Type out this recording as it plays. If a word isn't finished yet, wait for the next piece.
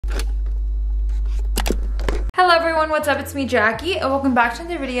Hello everyone, what's up? It's me, Jackie, and welcome back to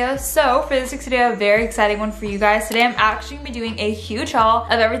another video. So for this week's video, a very exciting one for you guys. Today I'm actually going to be doing a huge haul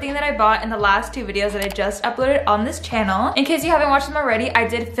of everything that I bought in the last two videos that I just uploaded on this channel. In case you haven't watched them already, I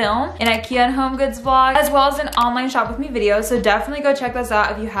did film an IKEA and home goods vlog as well as an online shop with me video, so definitely go check those out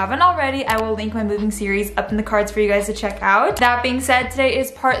if you haven't already. I will link my moving series up in the cards for you guys to check out. That being said, today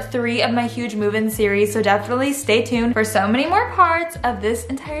is part 3 of my huge move-in series, so definitely stay tuned for so many more parts of this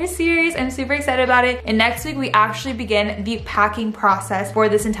entire series. I'm super excited about it, and next week we actually begin the packing process for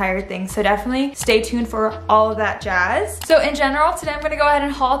this entire thing, so definitely stay tuned for all of that jazz. So in general, today I'm going to go ahead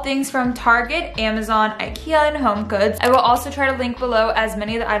and haul things from Target, Amazon, IKEA, and Home Goods. I will also try to link below as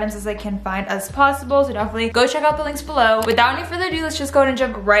many of the items as I can find as possible, so definitely go check out the links below. Without any further ado, let's just go ahead and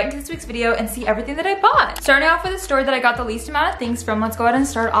jump right into this week's video and see everything that I bought. Starting off with the store that I got the least amount of things from, let's go ahead and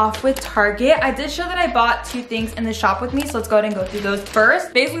start off with Target. I did show that I bought 2 things in the shop with me, so let's go ahead and go through those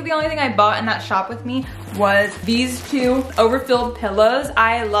first. Basically, the only thing I bought in that shop with me was these 2 overfilled pillows.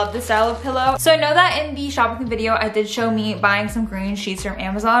 I love this style of pillow. So I know that in the shop with me video, I did show me buying some green sheets from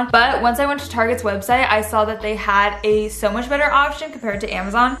Amazon, but once I went to Target's website, I saw that they had a so much better option compared to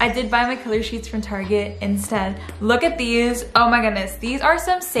Amazon. I did buy my color sheets from Target instead. Look at these. Oh my goodness. These are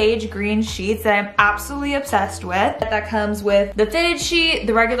some sage green sheets that I'm absolutely obsessed with. That comes with the fitted sheet,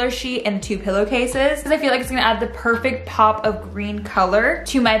 the regular sheet, and 2 pillowcases, because I feel like it's gonna add the perfect pop of green color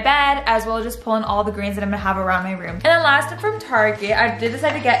to my bed, as well as just pull in all the greens that I'm gonna have around my room. And then last up from Target, I did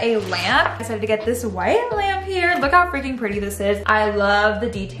decide to get a lamp. I decided to get this white lamp here. Look how freaking pretty this is. I love the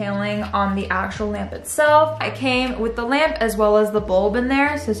detailing on the actual lamp itself. I came with the lamp as well as the bulb in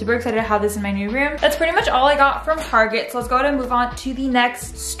there, so super excited to have this in my new room. That's pretty much all I got from Target, so let's go ahead and move on to the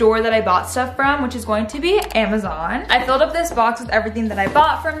next store that I bought stuff from, which is going to be Amazon. I filled up this box with everything that I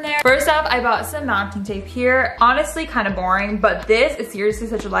bought from there. First up, I bought some mounting tape here. Honestly, kind of boring, but this is seriously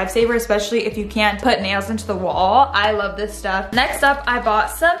such a lifesaver, especially if you can't put nails into the wall. I love this stuff. Next up, I bought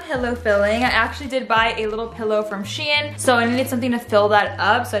some pillow filling. I actually did buy a little pillow from Shein, so I needed something to fill that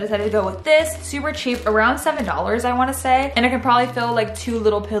up, so I decided to go with this. Super cheap, around $7 I want to say, and I can probably fill like 2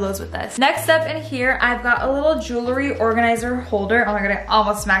 little pillows with this. Next up in here, I've got a little jewelry organizer holder. Oh my god, I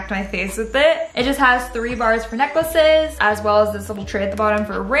almost smacked my face with it. It just has 3 bars for necklaces, as well as this little tray at the bottom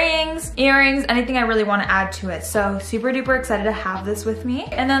for rings, earrings, anything I really want to add to it. So super duper excited to have this with me.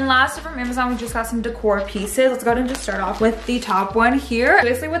 And then last up from Amazon, we just got some decor pieces. Let's go ahead and just start off with the top one here. So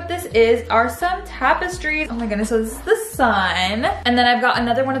basically what this is are some tapestries. Oh my goodness, so this is the sun. And then I've got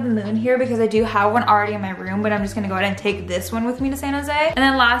another one of the moon here because I do have one already in my room, but I'm just gonna go ahead and take this one with me to San Jose. And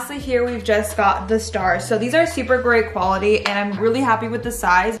then lastly here, we've just got the stars. So these are super great quality and I'm really happy with the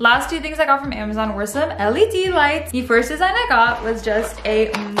size. Last 2 things I got from Amazon were some LED lights. The first design I got was just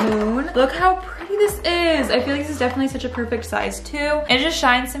a moon. Look how pretty this is. I feel like this is definitely such a perfect size too. And it just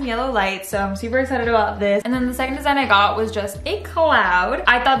shines some yellow light, so I'm super excited about this. And then the second design I got was just a cloud.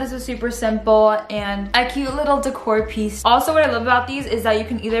 I thought this was super simple and a cute little decor piece. Also, what I love about these is that you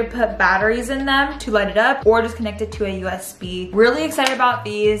can either put batteries in them to light it up or just connect it to a USB. Really excited about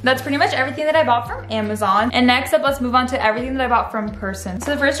these. That's pretty much everything that I bought from Amazon. And next up, let's move on to everything that I bought from Person.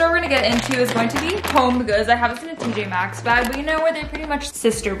 So the first store we're gonna get into is going to be Home Goods. I have this in a TJ Maxx bag, but you know where they're pretty much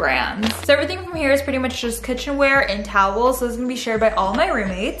sister brands. So everything from here is pretty much just kitchenware and towels, so this is gonna be shared by all my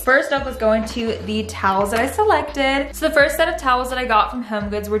roommates. First up, let's go into the towels that I selected. So the first set of towels that I got from Home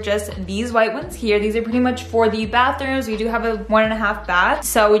Goods were just these white ones here. These are pretty much for the bathrooms. We do have a 1.5 bath,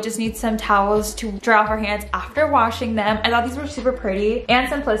 so we just need some towels to dry off our hands after washing them. I thought these were super pretty and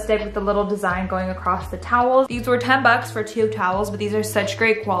simplistic with the little design going across the towels. These were 10 bucks for 2 towels, but these are such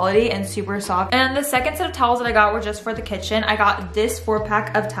great quality and super soft. And the second set of towels that I got were just for the kitchen. I got this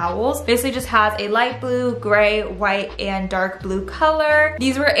 4-pack of towels. Basically just has a light blue, gray, white, and dark blue color.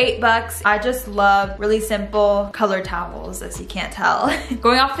 These were 8 bucks. I just love really simple color towels, as you can't tell.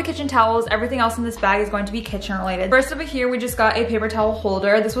 Going off the kitchen towels, everything else in this bag is going to be kitchen related. First over here, we just got a paper towel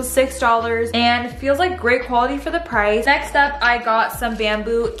holder. This was $6 and it feels like great quality for the price. Next up, I got some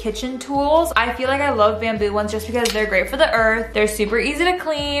bamboo kitchen tools. I feel like I love bamboo ones just because they're great for the earth. They're super easy to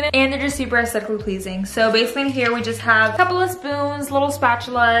clean and they're just super aesthetically pleasing. So basically in here, we just have a couple of spoons, little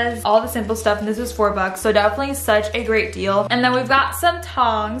spatulas, all the simple stuff, and this was 4 bucks. So definitely such a great deal. And then we've got some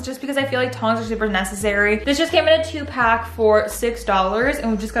tongs, just because I feel like tongs are super necessary. This just came in a 2-pack for $6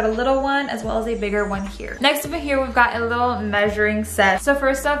 and we've just got a little one as well as a bigger one here. Next over here, we've got a little measuring set. So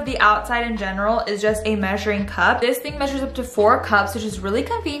first off, the outside in general is just a measuring cup. This thing measures up to 4 cups, which is really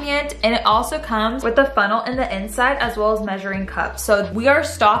convenient, and it also comes with a funnel in the inside as well as measuring cups. So we are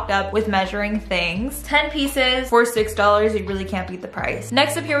stocked up with measuring things. 10 pieces for $6, you really can't beat the price.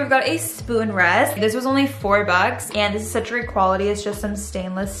 Next up here, we've got a spoon oven rest. This was only $4 and this is such great quality. It's just some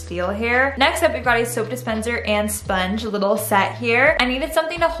stainless steel here. Next up, we've got a soap dispenser and sponge little set here. I needed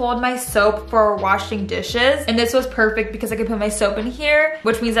something to hold my soap for washing dishes, and this was perfect because I could put my soap in here,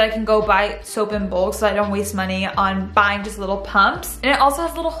 which means that I can go buy soap in bulk so I don't waste money on buying just little pumps. And it also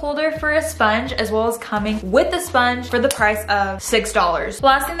has a little holder for a sponge, as well as coming with the sponge for the price of $6. The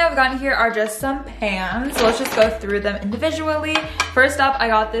last thing that I've gotten here are just some pans. So let's just go through them individually. First up, I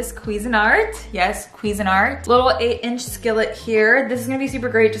got this Cuisinart. Yes, Cuisinart. Little 8-inch skillet here. This is gonna be super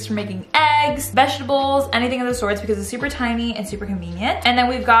great just for making eggs, vegetables, anything of the sorts, because it's super tiny and super convenient. And then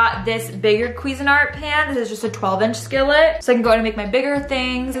we've got this bigger Cuisinart pan. This is just a 12-inch skillet, so I can go and make my bigger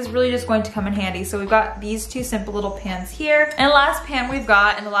things. It's really just going to come in handy. So we've got these two simple little pans here. And the last pan we've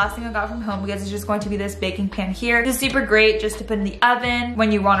got, and the last thing I got from home, because it's just going to be this baking pan here. This is super great just to put in the oven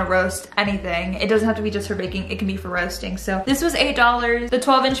when you want to roast anything. It doesn't have to be just for baking, it can be for roasting. So this was $8. The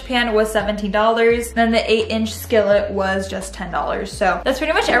 12-inch pan was $17. Then the 8-inch skillet was just $10. So that's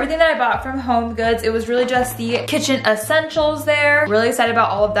pretty much everything that I bought from Home Goods. It was really just the kitchen essentials there. Really excited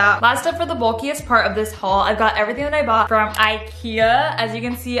about all of that. Last up, for the bulkiest part of this haul, I've got everything that I bought from IKEA. As you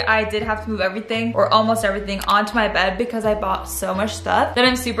can see, I did have to move everything, or almost everything, onto my bed because I bought so much stuff that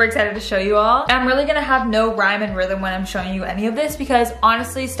I'm super excited to show you all. And I'm really gonna have no rhyme and rhythm when I'm showing you any of this because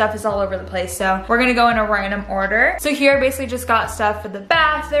honestly, stuff is all over the place. So we're gonna go in a random order. So here I basically just got stuff for the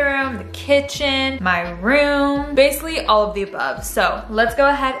bathroom, the kitchen, my room, basically all of the above. So let's go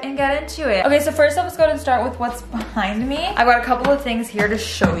ahead and get into it. Okay, so first up, let's go ahead and start with what's behind me. I've got a couple of things here to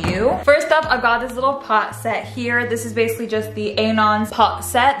show you. First up, I've got this little pot set here. This is basically just the Anon's pot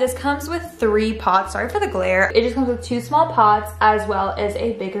set. This comes with 3 pots. Sorry for the glare. It just comes with 2 small pots as well as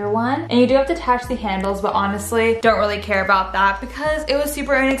a bigger one. And you do have to attach the handles, but honestly, don't really care about that because it was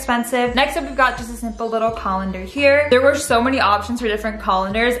super inexpensive. Next up, we've got just a simple little colander here. There were so many options for different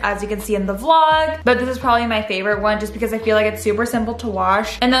colanders, as you can see in the vlog, but this is probably my favorite one just because I feel like it's super simple to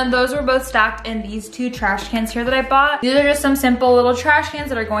wash. And then those were both stacked in these 2 trash cans here that I bought. These are just some simple little trash cans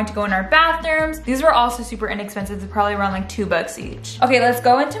that are going to go in our bathrooms. These were also super inexpensive. They're probably around like $2 each. Okay, let's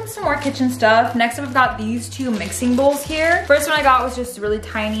go into some more kitchen stuff. Next up, we've got these 2 mixing bowls here. First one I got was just really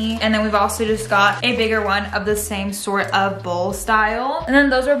tiny, and then we've also just got a bigger one of the same sort of bowl style. And then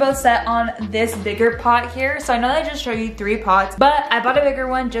those are both set on this bigger pot here. So I know that I just showed you 3 pots, but I bought a bigger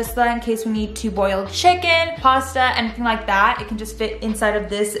one just so that in case we need to boil chicken, pasta, anything like that, it can just fit inside of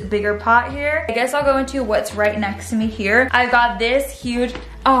this bigger pot here. I guess I'll go into what's right next to me here. I've got this huge,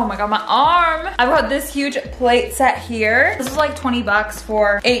 oh my god, my arm. I've got this huge plate set here. This was like $20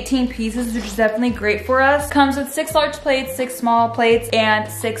 for 18 pieces, which is definitely great for us. Comes with 6 large plates, 6 small plates, and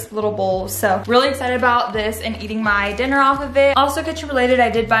 6 little bowls. So really excited about this and eating my dinner off of it. Also kitchen related, I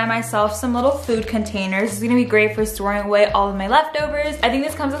did buy myself some little food containers. It's gonna be great for storing away all of my leftovers. I think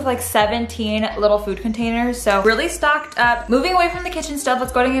this comes with like 17 little food containers, so really stocked up. Moving away from the kitchen stuff,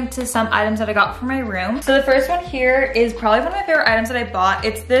 let's go into some items that I got for my room. So the first one here is probably one of my favorite items that I bought.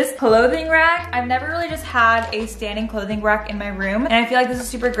 It's this clothing rack. I've never really just had a standing clothing rack in my room, and I feel like this is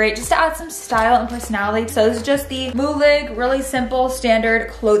super great just to add some style and personality. So this is just the Moolig, really simple, standard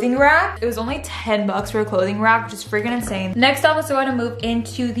clothing rack. It was only $10 for a clothing rack, which is freaking insane. Next up, let's go ahead and move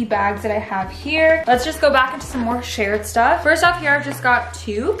into the bags that I have here. Let's just go back into some more shared stuff. First off here, I've just got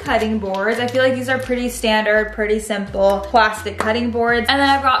 2 cutting boards. I feel like these are pretty standard, pretty simple plastic cutting boards. And then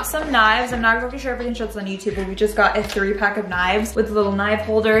I've got some knives. I'm not exactly sure if I can show this on YouTube, but we just got a 3-pack of knives with a little knife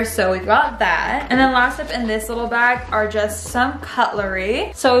holder. So we've got that. And then last up in this little bag are just some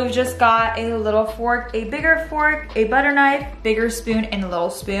cutlery. So we've just got a little fork, a bigger fork, a butter knife, bigger spoon, and a little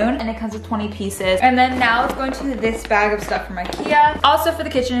spoon. And it comes with 20 pieces. And then now let's go into this bag of stuff from IKEA. Also for the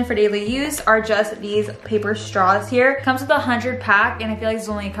kitchen and for daily use are just these paper straws here. It comes with a 100-pack, and I feel like it's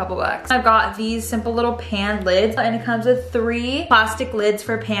only a couple bucks. I've got these simple little pan lids, and it comes with 3 plastic lids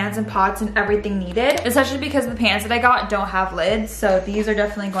for pans and pots and everything needed, especially because the pans that I got don't have lids. So these are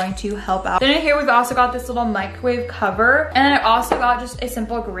definitely going to help out. Then in here, we've also got this little microwave cover, and then I also got just a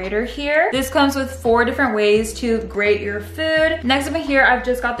simple grater here. This comes with 4 different ways to grate your food. Next up in here, I've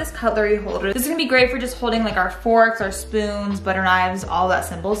just got this cutlery holder. This is gonna be great for just holding like our forks, our spoons, butter knives, all that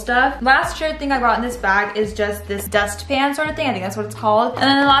simple stuff. Last shared thing I got in this bag is just this dustpan sort of thing. I think that's what it's called. And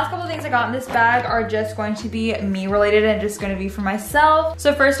then the last couple of things I got in this bag are just going to be me related and just going to be for myself.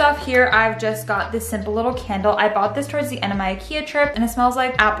 So first off here, I've just got this simple little candle. I bought this towards the end of my IKEA trip, and it smells smells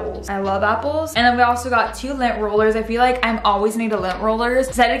like apples. I love apples. And then we also got 2 lint rollers. I feel like I'm always need a lint rollers.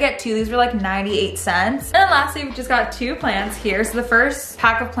 Decided to get 2. These were like 98 cents. And then lastly, we just got 2 plants here. So the first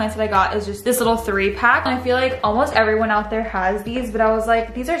pack of plants that I got is just this little 3-pack. And I feel like almost everyone out there has these, but I was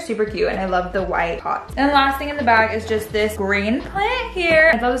like, these are super cute and I love the white pots. And the last thing in the bag is just this green plant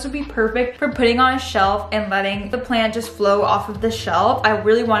here. I thought this would be perfect for putting on a shelf and letting the plant just flow off of the shelf. I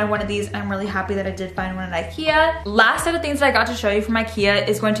really wanted one of these and I'm really happy that I did find one at IKEA. Last set of things that I got to show you from IKEA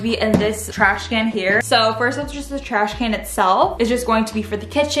is going to be in this trash can here. So first off, just the trash can itself is just going to be for the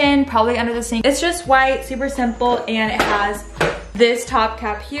kitchen, probably under the sink. It's just white, super simple, and it has this top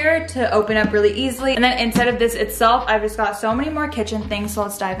cap here to open up really easily. And then inside of this itself, I've just got so many more kitchen things, so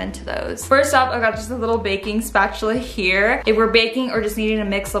let's dive into those. First off, I got just a little baking spatula here. If we're baking or just needing to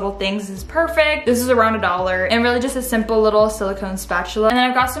mix little things, this is perfect. This is around $1 and really just a simple little silicone spatula. And then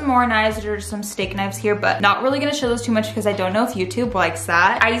I've got some more knives, which are just some steak knives here, but not really gonna show those too much because I don't know if YouTube likes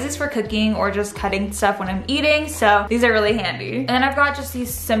that. I use this for cooking or just cutting stuff when I'm eating, so these are really handy. And then I've got just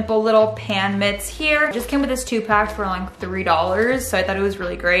these simple little pan mitts here. Just came with this 2-pack for like $3. So I thought it was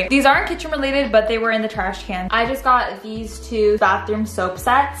really great. These aren't kitchen related, but they were in the trash can. I just got these 2 bathroom soap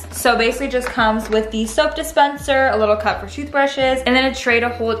sets. So basically just comes with the soap dispenser, a little cup for toothbrushes, and then a tray to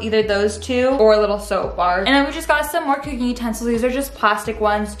hold either those 2 or a little soap bar. And then we just got some more cooking utensils. These are just plastic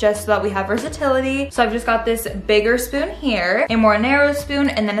ones just so that we have versatility. So I've just got this bigger spoon here, a more narrow spoon,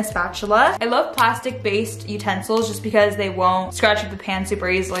 and then a spatula. I love plastic based utensils just because they won't scratch up the pan super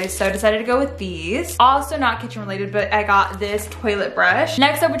easily. So I decided to go with these. Also not kitchen related, but I got this toilet brush.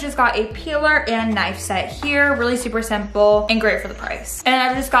 Next up, we just got a peeler and knife set here. Really super simple and great for the price. And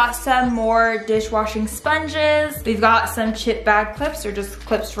I've just got some more dishwashing sponges. We've got some chip bag clips or just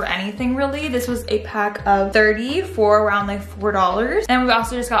clips for anything really. This was a pack of 30 for around like $4. And we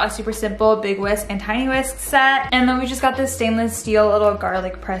also just got a super simple big whisk and tiny whisk set. And then we just got this stainless steel little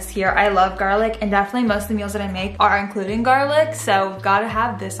garlic press here. I love garlic and definitely most of the meals that I make are including garlic. So gotta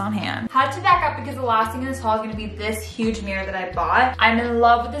have this on hand. Had to back up because the last thing in this haul is gonna be this huge mirror that I bought. I'm in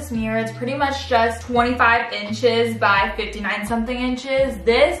love with this mirror. It's pretty much just 25 inches by 59 something inches.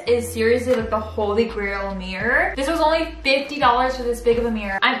 This is seriously like the holy grail mirror. This was only $50 for this big of a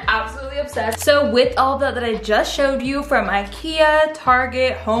mirror. I'm absolutely obsessed. So with all that I just showed you from IKEA,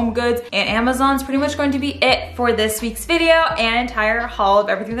 Target, Home Goods, and Amazon is pretty much going to be it for this week's video and entire haul of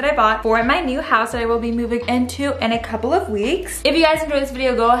everything that I bought for my new house that I will be moving into in a couple of weeks. If you guys enjoyed this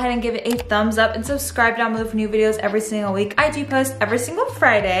video, go ahead and give it a thumbs up and subscribe down below for new videos every single week. I do post every single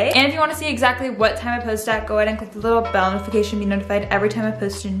Friday. And if you want to see exactly what time I post at, go ahead and click the little bell notification to be notified every time I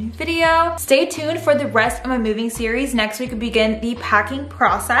post a new video. Stay tuned for the rest of my moving series. Next week we begin the packing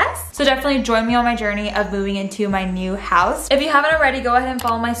process. So definitely join me on my journey of moving into my new house. If you haven't already, go ahead and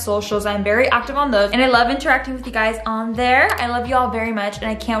follow my socials. I'm very active on those and I love interacting with you guys on there. I love you all very much and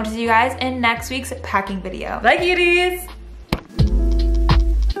I can't wait to see you guys in next week's packing video. Bye cuties!